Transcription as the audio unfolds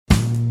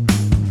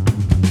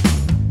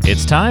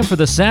It's time for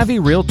the Savvy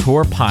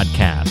Realtor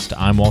Podcast.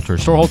 I'm Walter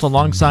Storholt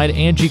alongside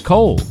Angie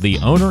Cole, the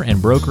owner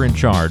and broker in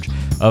charge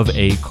of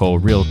A. Cole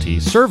Realty,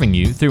 serving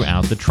you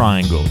throughout the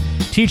Triangle,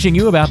 teaching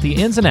you about the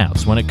ins and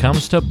outs when it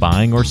comes to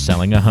buying or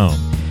selling a home.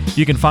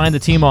 You can find the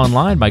team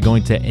online by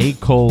going to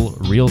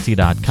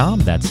acolerealty.com.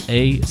 That's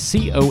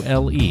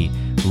A-C-O-L-E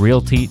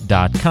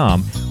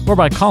realty.com, or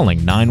by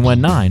calling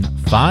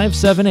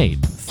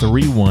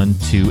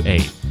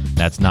 919-578-3128.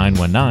 That's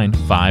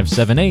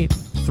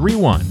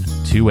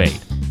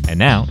 919-578-3128. And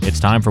now it's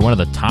time for one of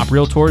the top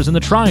realtors in the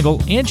Triangle,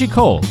 Angie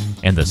Cole,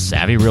 and the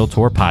Savvy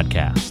Realtor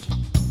Podcast.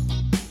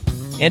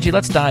 Angie,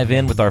 let's dive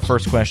in with our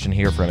first question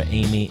here from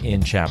Amy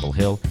in Chapel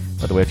Hill.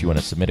 By the way, if you want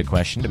to submit a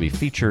question to be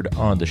featured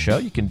on the show,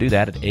 you can do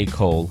that at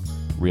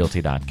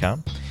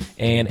acolerealty.com.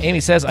 And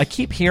Amy says, I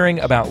keep hearing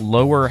about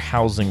lower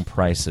housing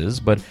prices,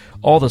 but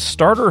all the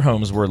starter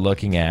homes we're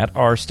looking at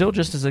are still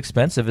just as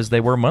expensive as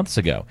they were months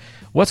ago.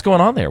 What's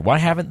going on there? Why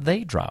haven't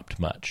they dropped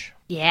much?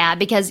 Yeah,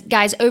 because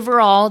guys,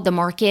 overall, the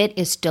market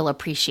is still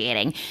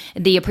appreciating.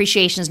 The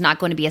appreciation is not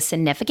going to be as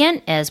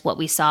significant as what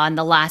we saw in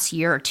the last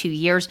year or 2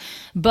 years,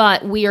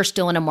 but we are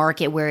still in a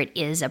market where it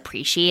is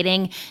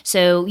appreciating.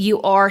 So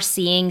you are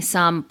seeing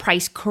some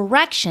price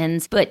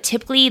corrections, but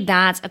typically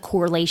that's a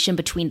correlation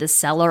between the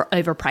seller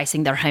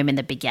overpricing their home in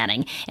the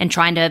beginning and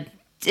trying to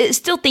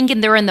still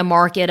thinking they're in the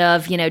market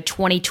of,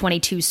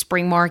 2022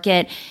 spring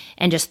market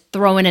and just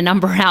throwing a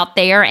number out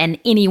there and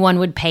anyone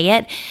would pay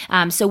it.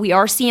 So we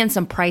are seeing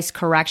some price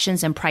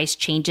corrections and price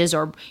changes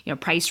or,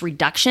 price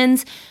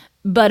reductions.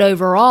 But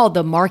overall,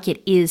 the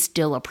market is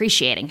still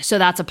appreciating. So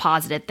that's a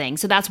positive thing.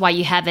 So that's why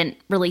you haven't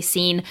really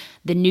seen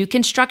the new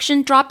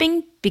construction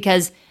dropping,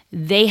 because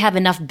they have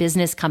enough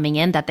business coming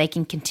in that they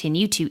can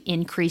continue to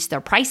increase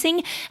their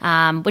pricing,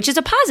 which is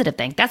a positive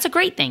thing. That's a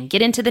great thing.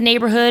 Get into the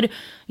neighborhood,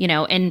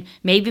 and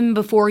maybe even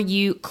before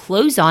you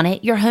close on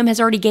it, your home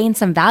has already gained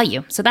some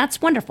value. So that's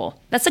wonderful.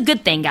 That's a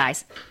good thing,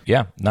 guys.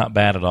 Yeah, not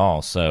bad at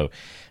all. So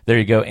there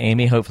you go,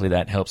 Amy. Hopefully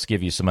that helps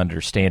give you some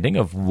understanding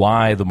of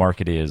why the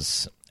market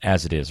is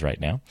as it is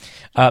right now.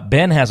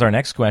 Ben has our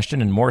next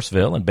question in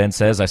Morrisville, and Ben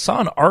says, I saw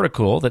an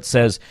article that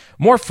says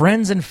more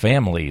friends and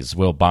families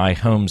will buy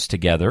homes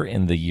together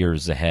in the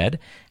years ahead.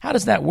 How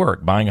does that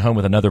work, buying a home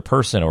with another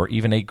person or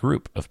even a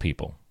group of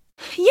people?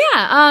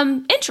 Yeah,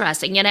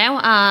 interesting,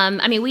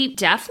 we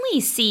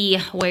definitely see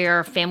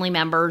where family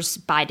members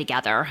buy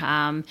together.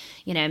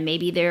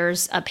 Maybe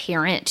there's a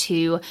parent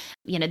who,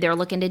 they're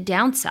looking to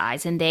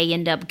downsize and they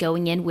end up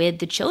going in with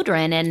the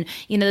children. And,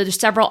 there's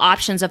several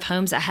options of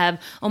homes that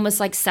have almost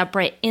like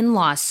separate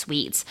in-law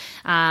suites.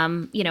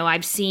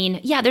 I've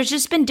seen, there's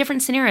just been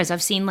different scenarios.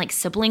 I've seen like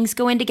siblings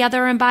go in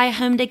together and buy a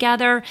home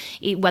together,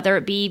 whether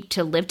it be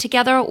to live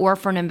together or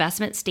for an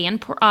investment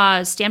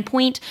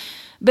standpoint.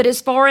 But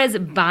as far as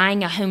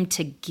buying a home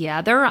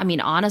together,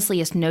 honestly,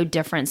 it's no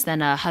difference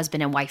than a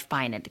husband and wife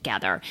buying it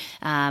together.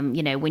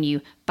 When you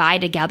buy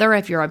together,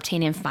 if you're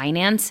obtaining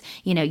finance,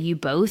 you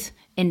both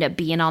end up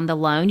being on the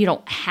loan. You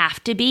don't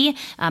have to be,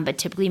 but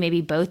typically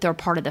maybe both are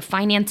part of the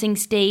financing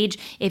stage.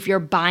 If you're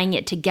buying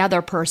it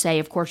together per se,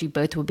 of course, you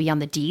both will be on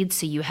the deed,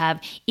 so you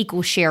have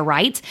equal share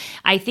rights.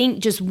 I think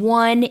just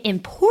one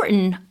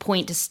important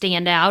point to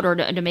stand out or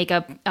to make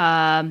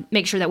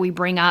sure that we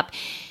bring up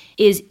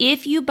is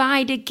if you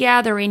buy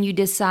together and you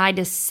decide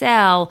to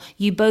sell,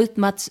 you both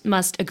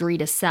must agree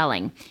to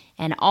selling.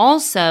 And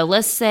also,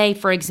 let's say,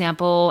 for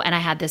example, and I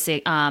had this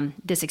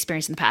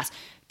experience in the past,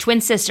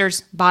 twin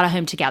sisters bought a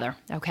home together,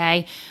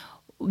 okay?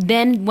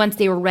 Then once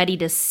they were ready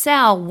to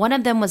sell, one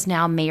of them was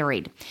now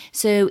married.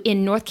 So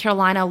in North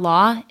Carolina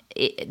law,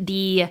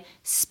 the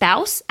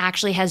spouse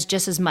actually has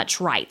just as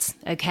much rights,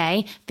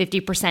 okay?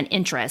 50%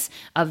 interest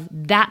of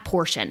that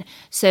portion.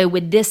 So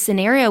with this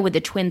scenario with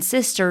the twin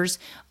sisters,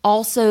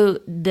 also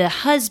the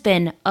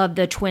husband of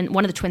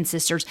one of the twin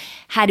sisters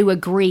had to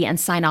agree and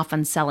sign off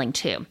on selling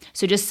too.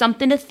 So just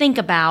something to think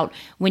about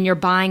when you're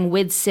buying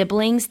with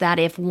siblings, that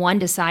if one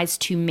decides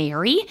to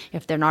marry,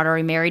 if they're not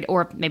already married,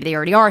 or maybe they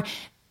already are,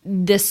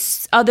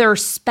 this other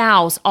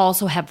spouse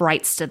also have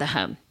rights to the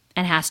home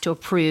and has to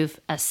approve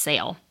a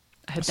sale.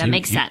 I hope that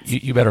makes sense.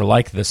 You better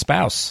like the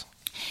spouse.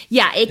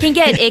 Yeah, it can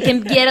get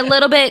a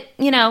little bit,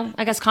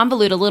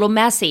 convoluted, a little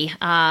messy.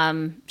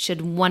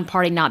 Should one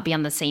party not be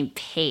on the same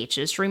page?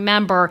 Just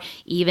remember,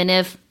 even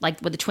if,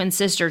 like with the twin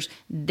sisters,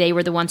 they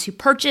were the ones who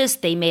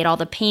purchased, they made all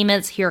the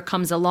payments, here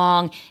comes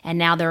along, and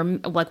now they're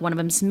like one of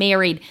them's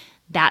married,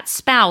 that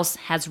spouse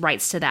has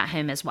rights to that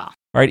home as well.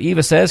 All right,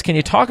 Eva says, can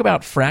you talk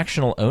about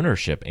fractional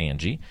ownership,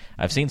 Angie?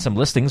 I've seen some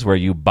listings where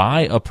you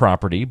buy a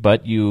property,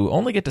 but you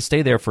only get to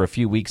stay there for a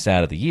few weeks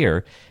out of the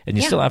year, and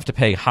you still have to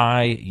pay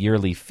high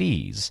yearly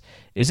fees.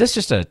 Is this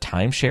just a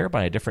timeshare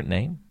by a different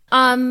name?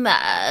 Not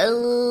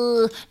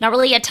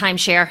really a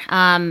timeshare.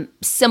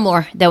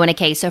 Similar though in a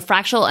case. So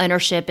fractional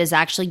ownership is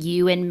actually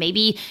you, and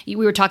maybe we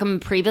were talking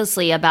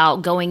previously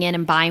about going in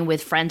and buying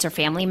with friends or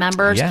family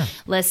members. Yeah.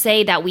 Let's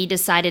say that we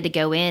decided to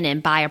go in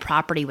and buy a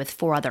property with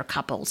 4 other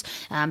couples.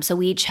 So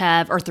we each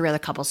have, or 3 other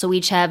couples. So we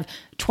each have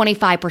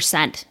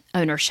 25%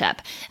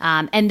 ownership.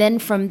 And then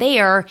from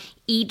there,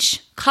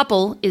 each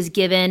couple is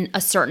given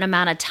a certain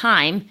amount of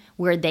time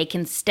where they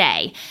can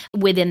stay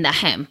within the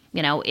home.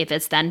 If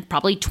it's then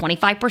probably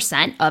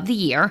 25% of the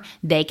year,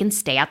 they can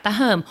stay at the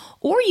home.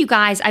 Or you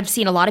guys, I've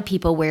seen a lot of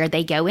people where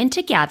they go in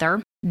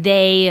together,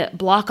 they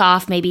block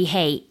off maybe,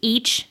 hey,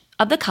 each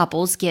of the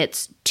couples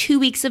gets 2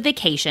 weeks of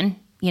vacation,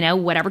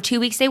 whatever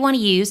 2 weeks they want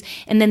to use.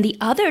 And then the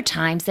other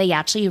times they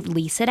actually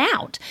lease it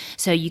out.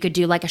 So you could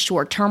do like a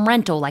short-term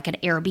rental, like an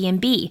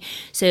Airbnb.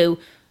 So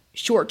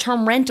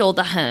short-term rental,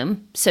 the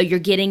home. So you're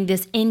getting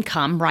this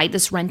income, right?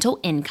 This rental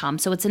income.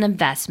 So it's an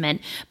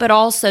investment, but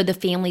also the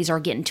families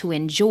are getting to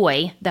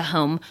enjoy the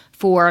home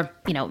for,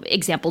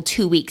 example,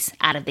 2 weeks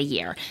out of the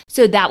year.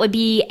 So that would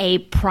be a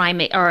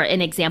prime or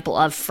an example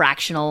of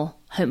fractional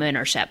home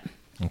ownership.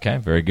 Okay,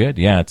 very good.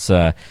 Yeah, it's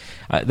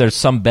there's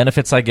some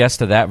benefits, I guess,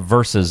 to that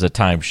versus a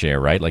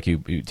timeshare, right? Like you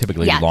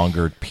typically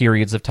longer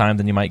periods of time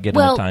than you might get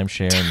in a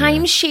timeshare.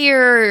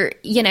 Timeshare,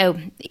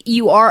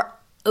 you are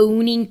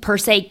owning per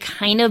se,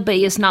 kind of, but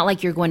it's not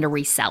like you're going to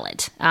resell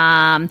it.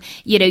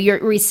 You're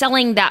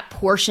reselling that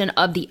portion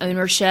of the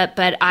ownership,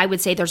 but I would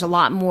say there's a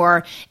lot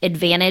more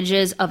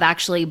advantages of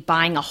actually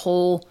buying a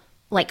whole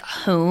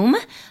home,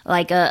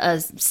 like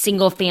a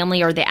single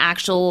family, or the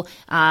actual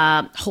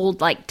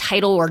hold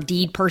title or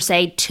deed per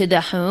se to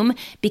the home,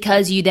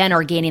 because you then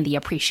are gaining the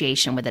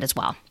appreciation with it as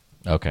well.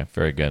 Okay,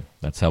 very good.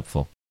 That's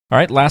helpful. All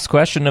right, last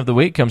question of the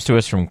week comes to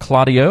us from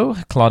Claudio.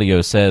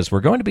 Claudio says,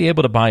 we're going to be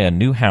able to buy a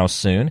new house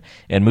soon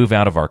and move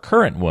out of our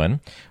current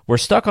one. We're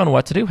stuck on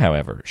what to do,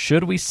 however.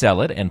 Should we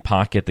sell it and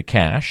pocket the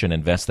cash and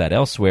invest that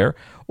elsewhere,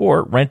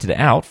 or rent it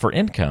out for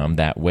income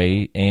that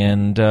way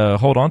and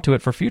hold on to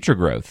it for future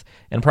growth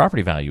and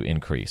property value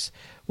increase?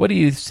 What do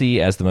you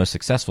see as the most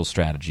successful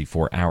strategy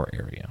for our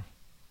area?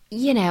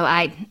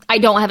 I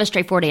don't have a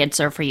straightforward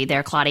answer for you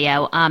there,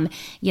 Claudio.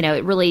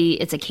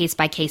 It's a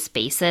case-by-case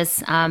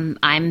basis.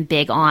 I'm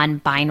big on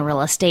buying real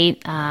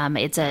estate.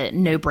 It's a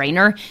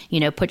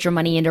no-brainer. Put your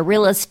money into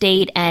real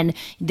estate, and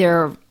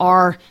there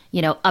are,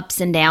 ups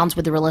and downs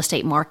with the real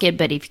estate market,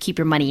 but if you keep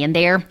your money in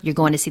there, you're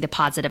going to see the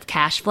positive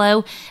cash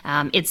flow.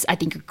 It's, I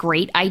think, a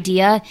great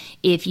idea.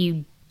 If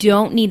you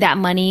don't need that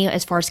money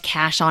as far as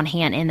cash on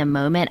hand in the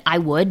moment, I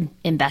would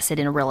invest it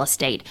in real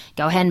estate.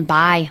 Go ahead and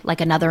buy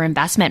another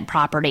investment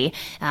property.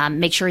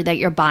 Make sure that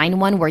you're buying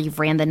one where you've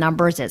ran the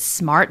numbers. It's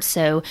smart,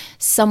 so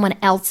someone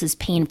else is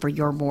paying for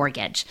your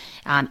mortgage.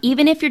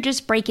 Even if you're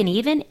just breaking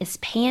even, it's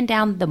paying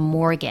down the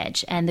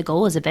mortgage, and the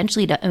goal is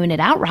eventually to own it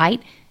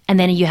outright. And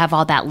then you have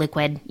all that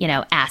liquid,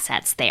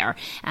 assets there.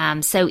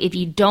 So if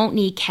you don't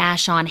need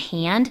cash on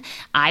hand,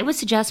 I would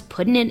suggest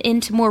putting it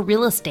into more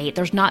real estate.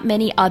 There's not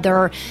many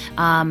other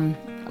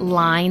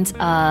lines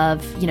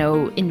of,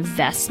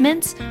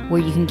 investments where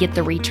you can get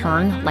the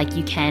return like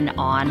you can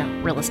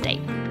on real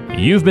estate.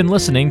 You've been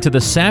listening to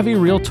the Savvy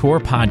Realtor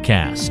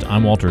Podcast.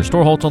 I'm Walter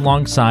Storholt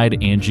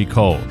alongside Angie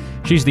Cole.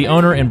 She's the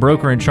owner and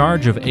broker in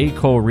charge of A.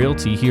 Cole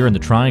Realty here in the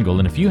Triangle.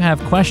 And if you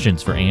have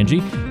questions for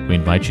Angie, we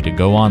invite you to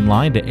go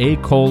online to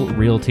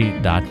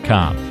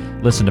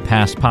acolerealty.com. Listen to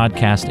past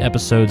podcast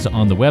episodes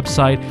on the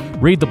website,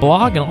 read the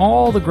blog, and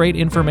all the great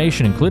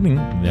information, including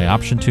the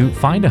option to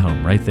find a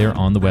home right there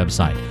on the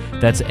website.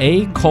 That's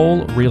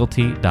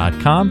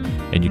acolerealty.com.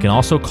 And you can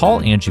also call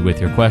Angie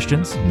with your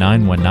questions,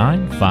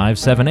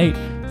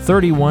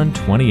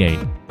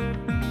 919-578-3128.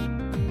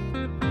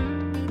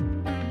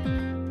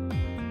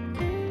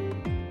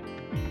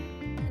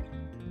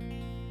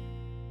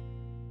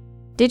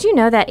 Did you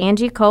know that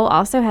Angie Cole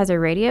also has a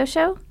radio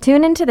show?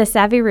 Tune into The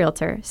Savvy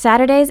Realtor,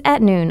 Saturdays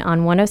at noon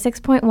on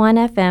 106.1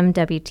 FM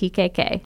WTKK.